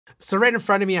So right in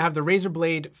front of me, I have the Razer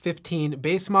Blade 15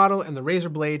 base model and the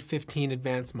Razer Blade 15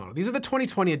 advanced model. These are the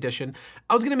 2020 edition.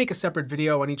 I was gonna make a separate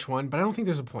video on each one, but I don't think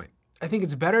there's a point. I think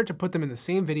it's better to put them in the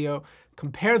same video,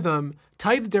 compare them,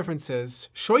 tell you the differences,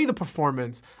 show you the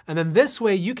performance, and then this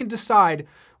way you can decide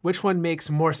which one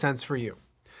makes more sense for you.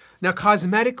 Now,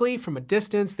 cosmetically, from a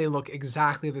distance, they look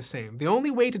exactly the same. The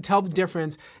only way to tell the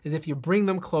difference is if you bring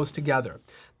them close together.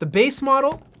 The base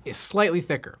model is slightly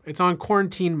thicker. It's on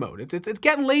quarantine mode. It's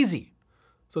getting lazy.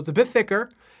 So it's a bit thicker,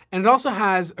 and it also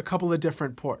has a couple of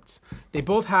different ports. They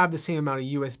both have the same amount of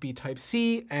USB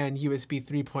Type-C and USB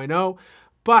 3.0,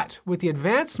 but with the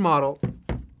advanced model,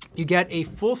 you get a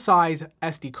full-size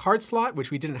SD card slot, which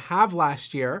we didn't have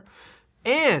last year,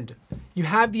 and you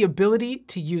have the ability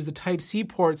to use the Type-C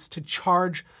ports to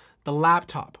charge the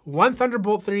laptop. One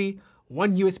Thunderbolt 3,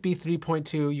 one USB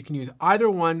 3.2. You can use either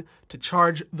one to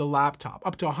charge the laptop.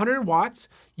 Up to 100 watts,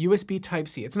 USB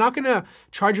Type-C. It's not gonna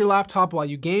charge your laptop while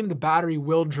you game. The battery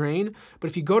will drain, but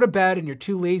if you go to bed and you're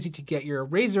too lazy to get your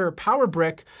Razer power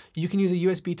brick, you can use a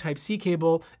USB Type-C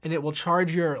cable and it will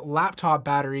charge your laptop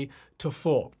battery to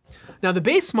full. Now, the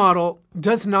base model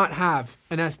does not have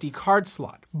an SD card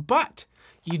slot, but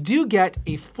you do get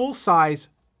a full-size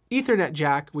Ethernet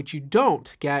jack, which you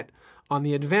don't get on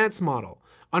the advanced model.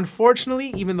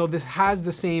 Unfortunately, even though this has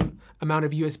the same amount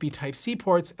of USB Type-C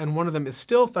ports and one of them is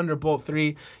still Thunderbolt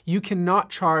 3, you cannot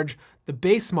charge the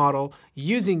base model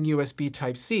using USB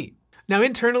Type-C. Now,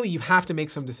 internally, you have to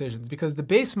make some decisions because the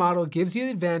base model gives you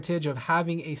the advantage of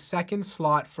having a second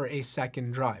slot for a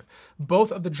second drive.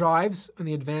 Both of the drives on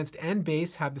the advanced and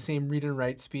base have the same read and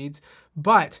write speeds,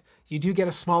 but you do get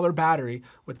a smaller battery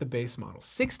with the base model.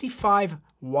 65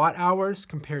 watt hours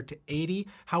compared to 80.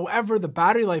 However, the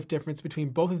battery life difference between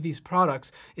both of these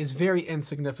products is very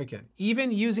insignificant.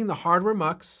 Even using the hardware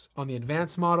mux on the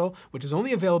advanced model, which is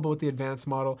only available with the advanced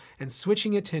model, and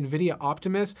switching it to NVIDIA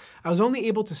Optimus, I was only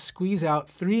able to squeeze out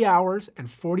 3 hours and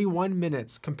 41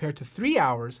 minutes compared to 3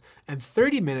 hours and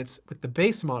 30 minutes with the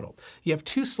base model. You have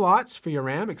 2 slots for your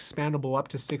RAM, expandable up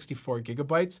to 64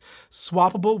 gigabytes,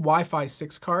 swappable Wi-Fi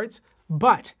 6 cards,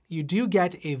 but you do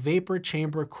get a vapor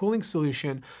chamber cooling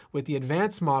solution with the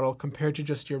advanced model compared to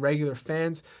just your regular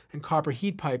fans and copper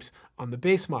heat pipes on the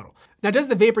base model. Now, does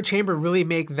the vapor chamber really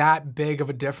make that big of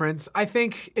a difference? I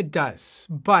think it does,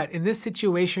 but in this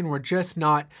situation, we're just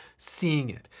not seeing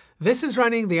it. This is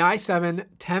running the i7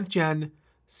 10th gen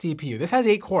CPU. This has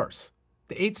 8 cores,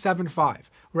 the 875.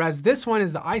 Whereas this one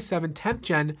is the i7 10th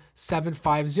gen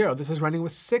 750. This is running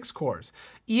with 6 cores.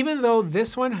 Even though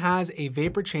this one has a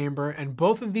vapor chamber and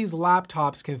both of these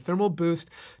laptops can thermal boost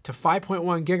to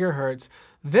 5.1 gigahertz,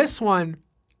 this one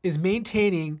is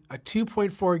maintaining a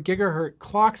 2.4 gigahertz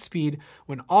clock speed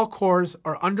when all cores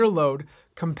are under load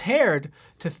compared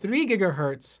to 3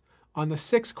 gigahertz on the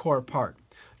 6 core part.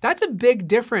 That's a big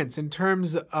difference in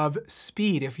terms of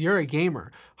speed if you're a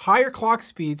gamer. Higher clock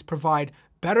speeds provide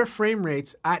better frame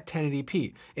rates at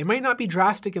 1080p. It might not be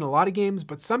drastic in a lot of games,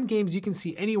 but some games you can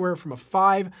see anywhere from a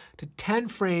 5 to 10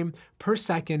 frame per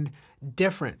second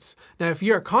difference. Now, if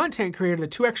you're a content creator, the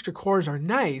 2 extra cores are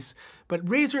nice, but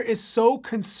Razer is so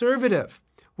conservative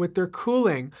with their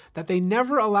cooling that they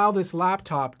never allow this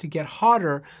laptop to get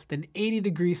hotter than 80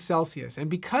 degrees Celsius. And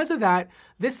because of that,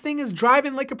 this thing is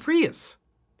driving like a Prius.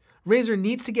 Razer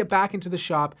needs to get back into the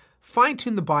shop,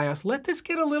 fine-tune the BIOS, let this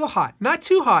get a little hot, not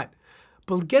too hot,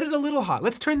 but get it a little hot.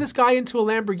 Let's turn this guy into a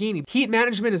Lamborghini. Heat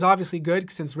management is obviously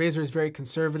good since Razer is very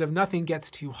conservative. Nothing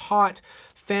gets too hot.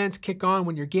 Fans kick on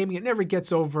when you're gaming. It never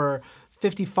gets over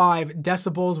 55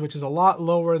 decibels, which is a lot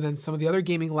lower than some of the other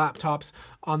gaming laptops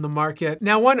on the market.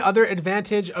 Now, one other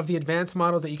advantage of the advanced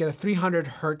model is that you get a 300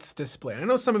 hertz display. I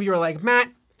know some of you are like,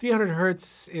 Matt, 300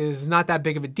 hertz is not that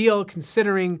big of a deal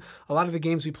considering a lot of the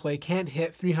games we play can't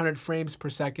hit 300 frames per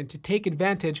second to take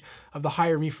advantage of the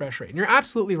higher refresh rate. And you're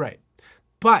absolutely right.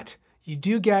 But you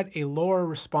do get a lower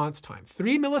response time,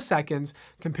 3 milliseconds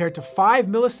compared to 5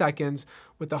 milliseconds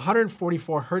with the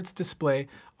 144 hertz display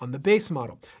on the base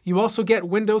model. You also get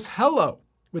Windows Hello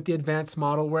with the advanced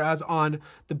model, whereas on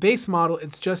the base model,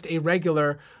 it's just a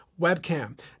regular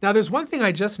webcam. Now, there's one thing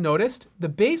I just noticed. The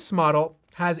base model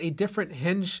has a different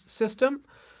hinge system.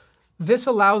 This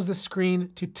allows the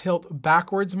screen to tilt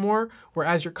backwards more,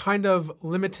 whereas you're kind of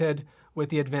limited with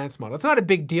the advanced model. It's not a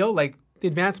big deal. Like, the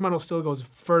advanced model still goes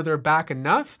further back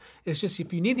enough. It's just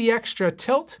if you need the extra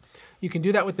tilt, you can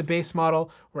do that with the base model,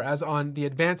 whereas on the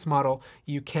advanced model,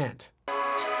 you can't.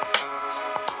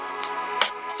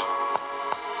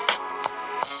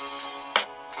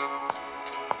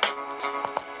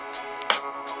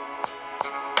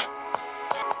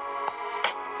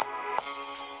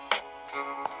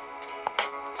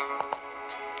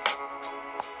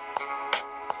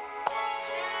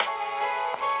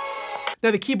 Now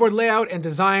the keyboard layout and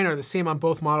design are the same on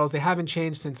both models. They haven't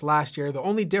changed since last year. The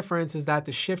only difference is that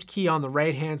the shift key on the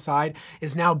right-hand side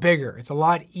is now bigger. It's a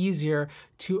lot easier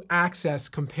to access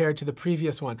compared to the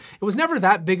previous one. It was never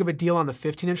that big of a deal on the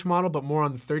 15-inch model, but more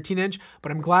on the 13-inch,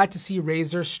 but I'm glad to see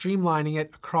Razer streamlining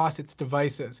it across its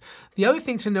devices. The other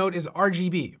thing to note is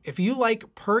RGB. If you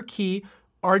like per key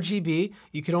RGB,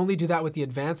 you could only do that with the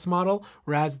advanced model,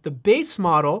 whereas the base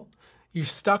model, you're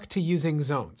stuck to using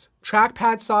zones.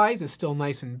 Trackpad size is still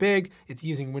nice and big. It's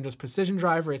using Windows Precision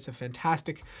Driver. It's a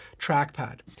fantastic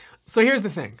trackpad. So here's the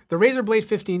thing. The Razer Blade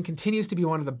 15 continues to be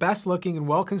one of the best looking and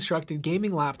well-constructed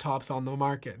gaming laptops on the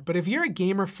market. But if you're a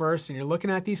gamer first and you're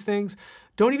looking at these things,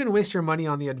 don't even waste your money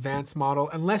on the advanced model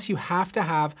unless you have to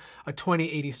have a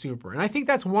 2080 Super. And I think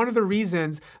that's one of the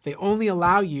reasons they only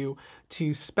allow you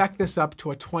to spec this up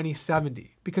to a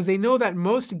 2070, because they know that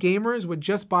most gamers would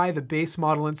just buy the base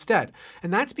model instead.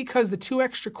 And that's because the 2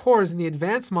 extra cores in the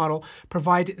advanced model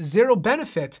provide zero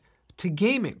benefit to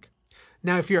gaming.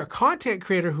 Now, if you're a content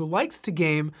creator who likes to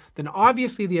game, then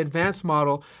obviously the advanced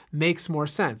model makes more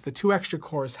sense. The 2 extra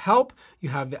cores help. You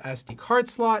have the SD card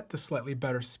slot, the slightly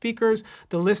better speakers,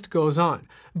 the list goes on.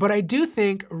 But I do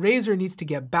think Razer needs to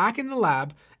get back in the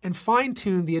lab and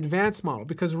fine-tune the advanced model,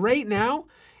 because right now,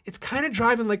 it's kind of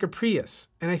driving like a Prius,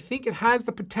 and I think it has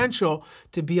the potential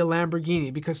to be a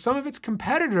Lamborghini because some of its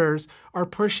competitors are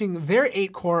pushing their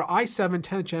 8-core i7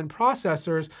 10th gen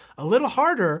processors a little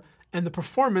harder, and the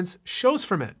performance shows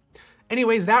from it.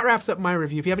 Anyways, that wraps up my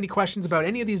review. If you have any questions about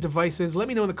any of these devices, let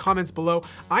me know in the comments below.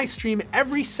 I stream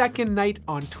every second night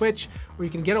on Twitch, or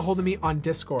you can get a hold of me on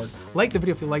Discord. Like the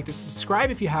video if you liked it, subscribe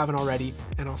if you haven't already,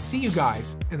 and I'll see you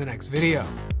guys in the next video.